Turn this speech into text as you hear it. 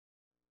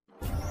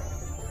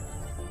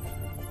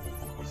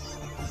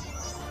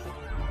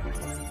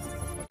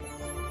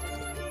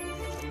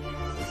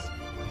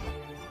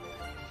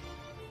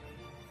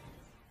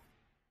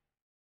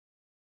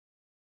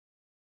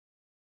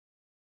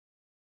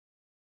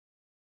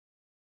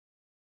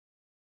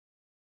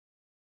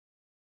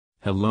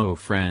Hello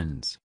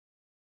friends.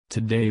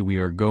 Today we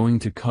are going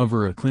to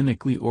cover a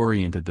clinically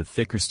oriented the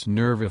thickest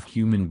nerve of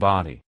human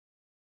body.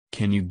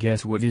 Can you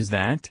guess what is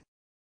that?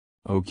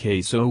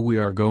 Okay, so we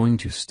are going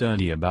to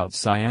study about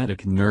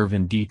sciatic nerve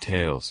in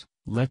details.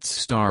 Let's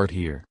start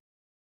here.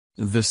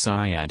 The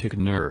sciatic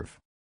nerve.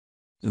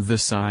 The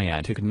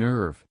sciatic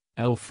nerve,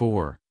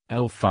 L4,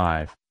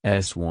 L5,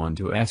 S1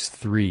 to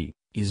S3,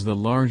 is the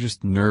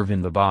largest nerve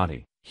in the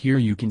body. Here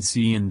you can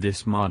see in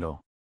this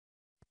model.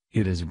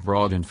 It is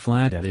broad and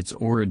flat at its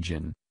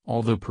origin,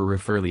 although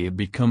peripherally it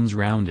becomes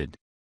rounded.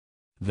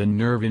 The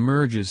nerve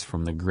emerges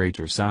from the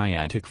greater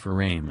sciatic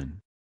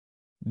foramen,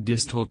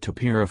 distal to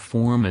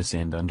piriformis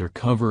and under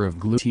cover of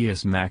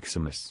gluteus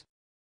maximus.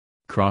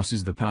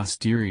 Crosses the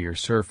posterior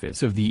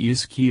surface of the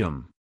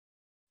ischium.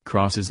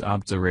 Crosses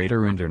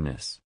obturator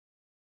internus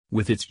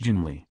with its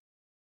gimli,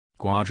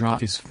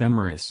 quadratus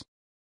femoris,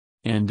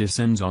 and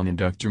descends on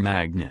adductor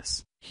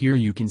magnus. Here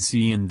you can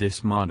see in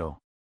this model.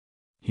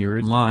 Here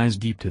it lies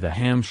deep to the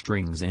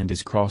hamstrings and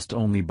is crossed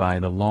only by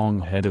the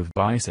long head of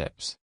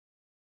biceps.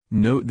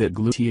 Note that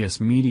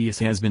gluteus medius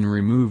has been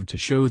removed to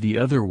show the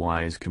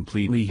otherwise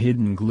completely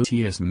hidden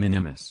gluteus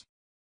minimus.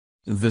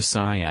 The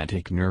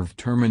sciatic nerve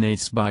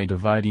terminates by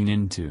dividing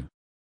into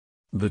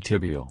the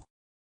tibial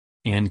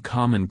and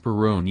common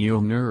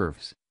peroneal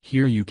nerves.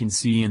 Here you can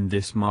see in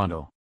this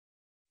model.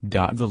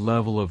 The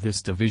level of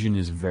this division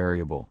is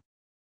variable.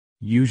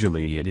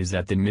 Usually it is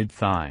at the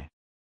mid-thigh.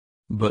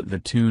 But the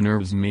two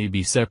nerves may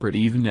be separate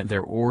even at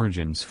their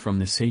origins from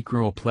the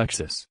sacral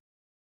plexus.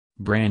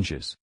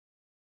 Branches.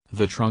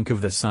 The trunk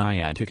of the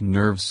sciatic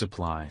nerve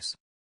supplies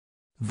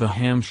the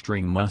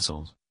hamstring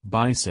muscles,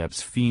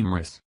 biceps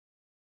femoris,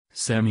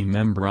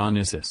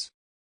 semimembranosus,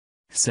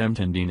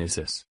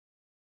 semtendinosus,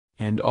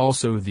 and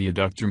also the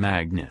adductor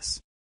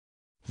magnus.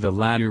 The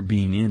latter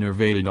being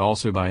innervated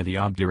also by the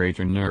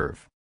obturator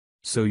nerve.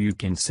 So you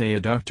can say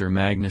adductor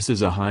magnus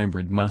is a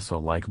hybrid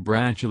muscle-like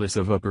branchulus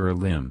of upper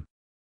limb.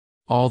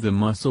 All the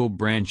muscle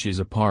branches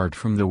apart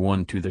from the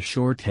one to the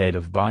short head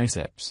of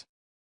biceps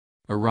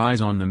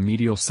arise on the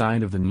medial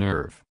side of the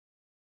nerve.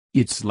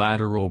 Its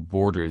lateral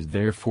border is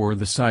therefore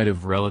the side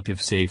of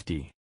relative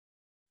safety.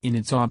 In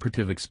its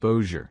operative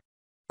exposure,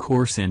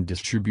 course and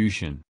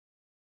distribution,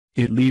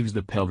 it leaves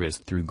the pelvis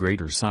through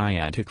greater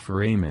sciatic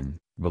foramen,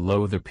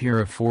 below the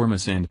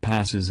piriformis and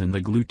passes in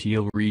the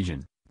gluteal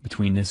region,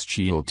 between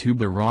ischial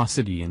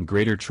tuberosity and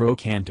greater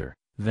trochanter,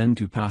 then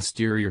to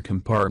posterior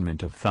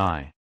compartment of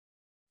thigh.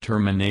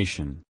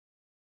 Termination.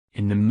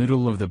 In the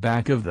middle of the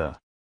back of the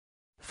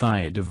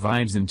thigh it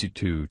divides into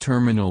two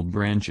terminal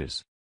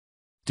branches.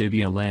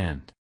 Tibial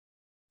and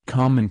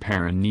common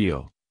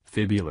perineal,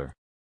 fibular.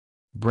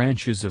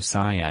 Branches of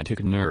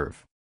sciatic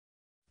nerve.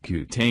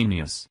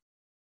 Cutaneous.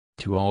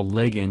 To all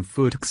leg and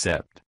foot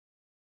except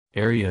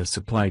area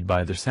supplied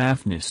by the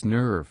saphenous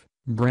nerve,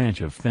 branch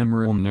of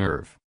femoral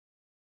nerve.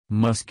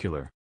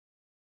 Muscular.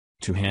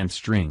 To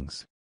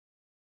hamstrings.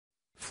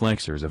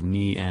 Flexors of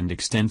knee and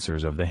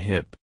extensors of the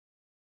hip.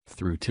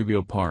 Through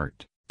tibial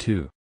part,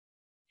 to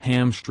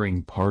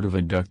hamstring part of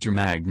adductor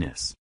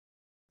magnus.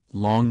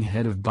 Long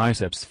head of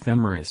biceps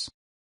femoris.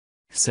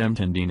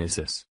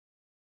 Semtendinosus.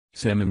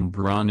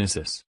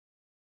 Semimembranosus.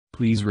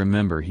 Please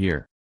remember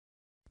here.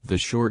 The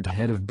short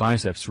head of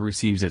biceps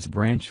receives its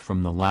branch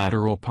from the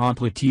lateral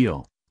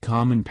popliteal,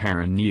 common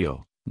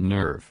perineal,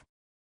 nerve.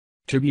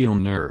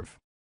 Tibial nerve.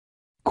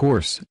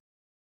 Course.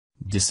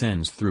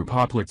 Descends through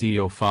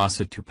popliteal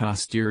fossa to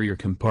posterior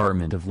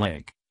compartment of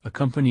leg,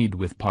 accompanied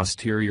with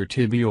posterior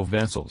tibial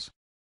vessels.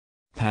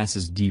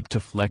 Passes deep to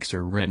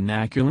flexor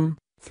retinaculum,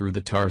 through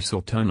the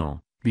tarsal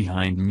tunnel,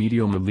 behind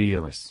medial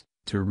malleolus,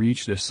 to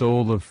reach the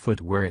sole of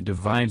foot where it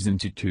divides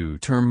into two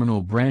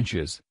terminal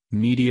branches,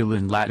 medial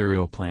and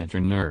lateral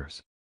plantar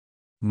nerves.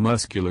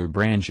 Muscular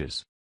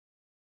branches.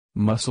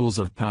 Muscles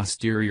of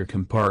posterior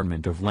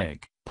compartment of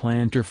leg,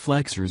 plantar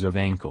flexors of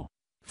ankle,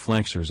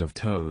 flexors of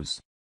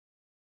toes.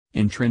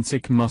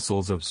 Intrinsic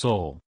muscles of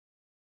sole.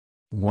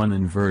 One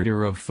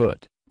inverter of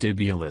foot,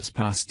 tibialis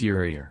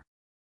posterior.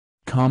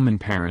 Common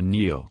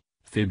perineal,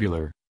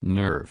 fibular,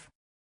 nerve.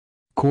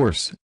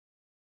 Course.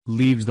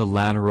 Leaves the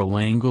lateral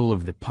angle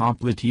of the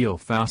popliteal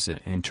fossa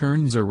and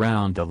turns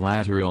around the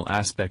lateral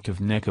aspect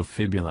of neck of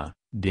fibula,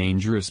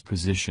 dangerous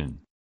position.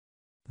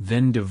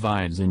 Then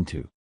divides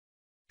into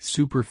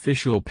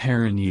superficial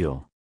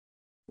perineal,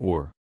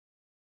 or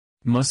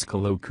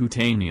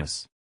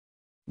musculocutaneous,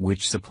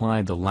 which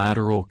supply the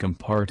lateral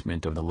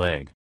compartment of the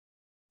leg.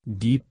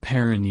 Deep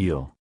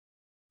perineal,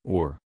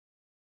 or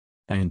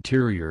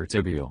anterior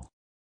tibial,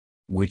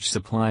 which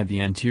supply the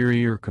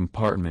anterior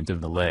compartment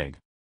of the leg.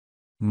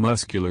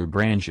 Muscular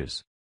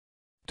branches.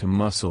 To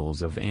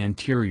muscles of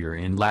anterior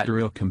and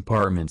lateral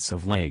compartments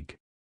of leg.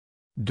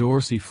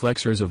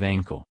 Dorsiflexors of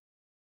ankle.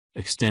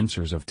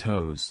 Extensors of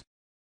toes.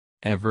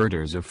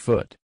 Everters of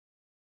foot.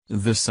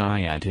 The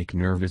sciatic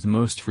nerve is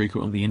most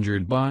frequently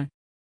injured by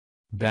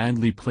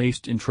badly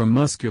placed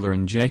intramuscular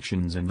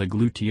injections in the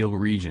gluteal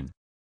region.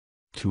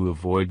 To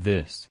avoid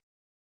this,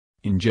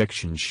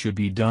 injections should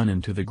be done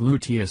into the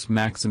gluteus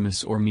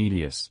maximus or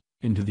medius,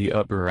 into the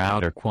upper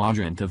outer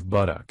quadrant of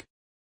buttock,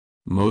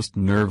 Most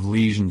nerve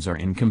lesions are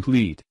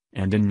incomplete,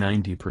 and in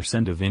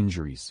 90% of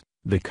injuries,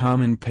 the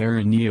common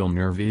perineal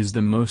nerve is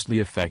the mostly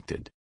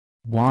affected.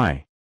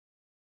 Why?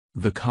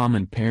 The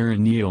common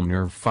perineal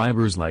nerve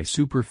fibers lie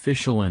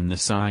superficial in the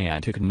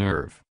sciatic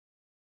nerve.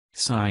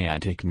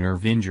 Sciatic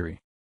nerve injury.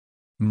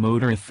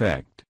 Motor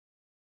effect.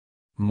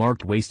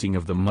 Marked wasting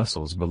of the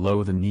muscles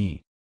below the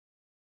knee.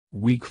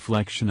 Weak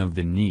flexion of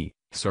the knee,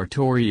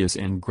 sartorius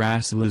and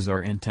gracilis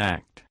are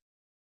intact.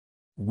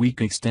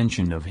 Weak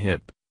extension of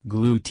hip,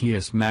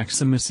 gluteus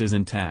maximus is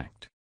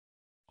intact.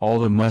 All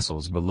the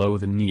muscles below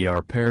the knee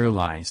are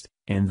paralyzed,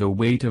 and the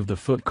weight of the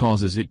foot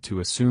causes it to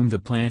assume the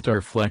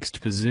plantar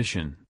flexed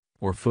position,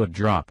 or foot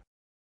drop.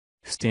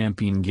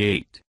 Stamping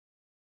gait.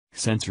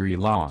 Sensory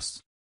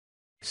loss.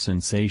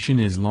 Sensation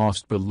is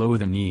lost below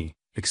the knee,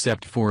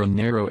 except for a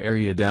narrow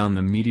area down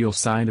the medial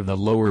side of the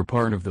lower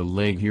part of the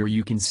leg. Here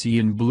you can see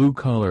in blue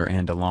color,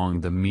 and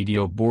along the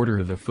medial border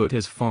of the foot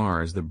as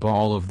far as the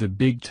ball of the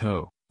big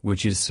toe,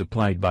 which is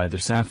supplied by the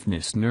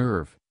saphenous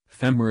nerve,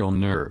 femoral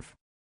nerve.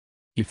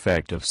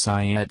 Effect of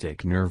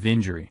sciatic nerve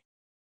injury.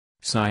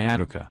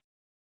 Sciatica.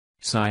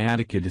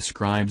 Sciatica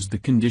describes the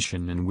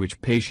condition in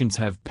which patients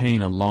have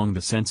pain along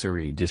the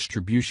sensory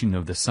distribution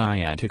of the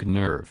sciatic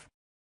nerve.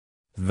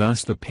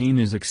 Thus the pain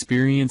is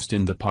experienced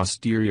in the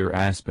posterior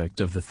aspect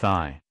of the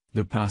thigh,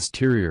 the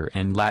posterior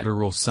and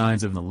lateral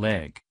sides of the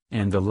leg,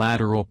 and the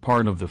lateral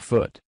part of the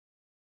foot.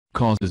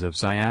 Causes of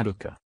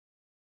sciatica.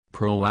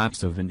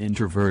 Prolapse of an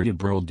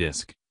intervertebral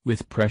disc,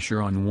 with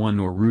pressure on one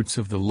or roots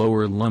of the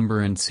lower lumbar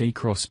and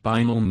sacral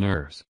spinal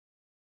nerves.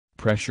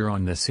 Pressure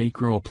on the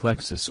sacral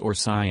plexus or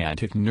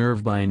sciatic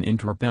nerve by an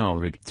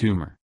intrapelvic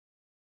tumor.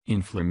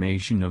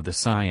 Inflammation of the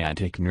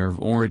sciatic nerve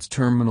or its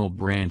terminal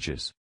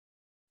branches.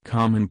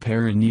 Common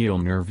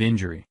perineal nerve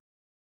injury.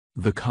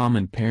 The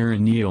common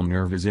perineal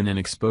nerve is in an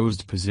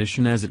exposed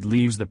position as it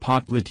leaves the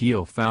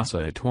popliteal fossa.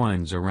 It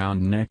twines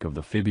around neck of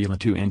the fibula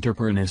to enter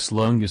peroneus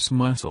longus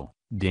muscle,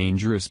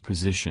 dangerous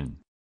position.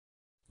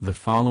 The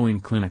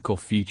following clinical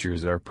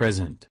features are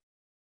present.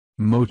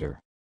 Motor.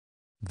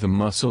 The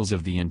muscles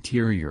of the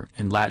anterior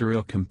and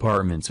lateral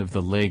compartments of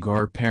the leg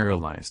are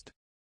paralyzed.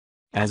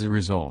 As a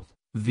result,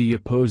 the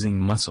opposing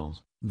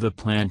muscles, the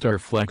plantar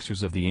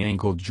flexors of the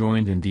ankle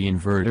joint and the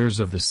inverters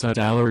of the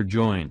sacral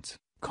joints,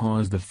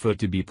 cause the foot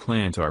to be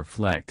plantar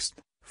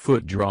flexed,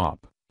 foot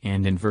drop,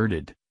 and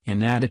inverted,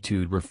 an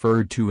attitude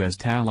referred to as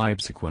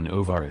talipsequon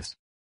ovaris.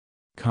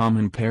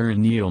 Common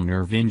perineal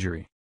nerve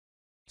injury.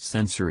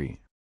 Sensory.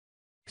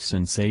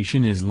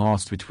 Sensation is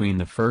lost between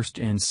the first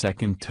and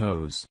second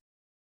toes.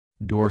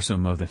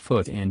 Dorsum of the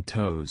foot and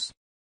toes.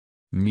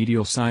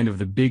 Medial side of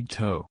the big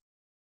toe.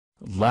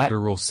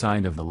 Lateral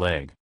side of the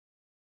leg.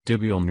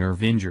 Tibial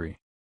nerve injury.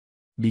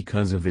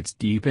 Because of its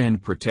deep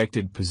and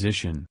protected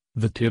position,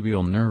 the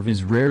tibial nerve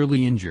is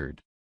rarely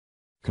injured.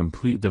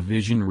 Complete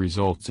division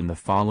results in the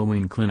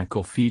following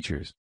clinical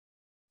features.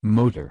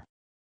 Motor.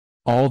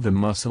 All the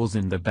muscles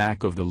in the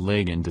back of the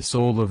leg and the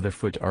sole of the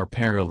foot are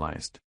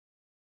paralyzed.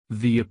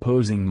 The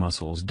opposing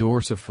muscles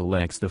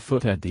dorsiflex the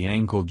foot at the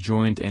ankle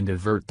joint and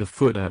avert the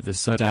foot at the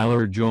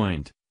sacral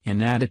joint,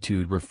 an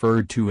attitude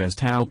referred to as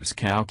talps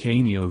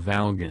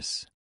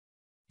calcaneovalgus.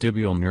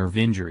 Tibial nerve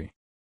injury.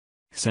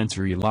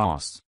 Sensory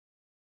loss.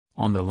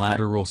 On the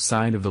lateral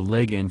side of the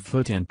leg and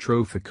foot and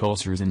trophic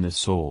ulcers in the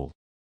sole,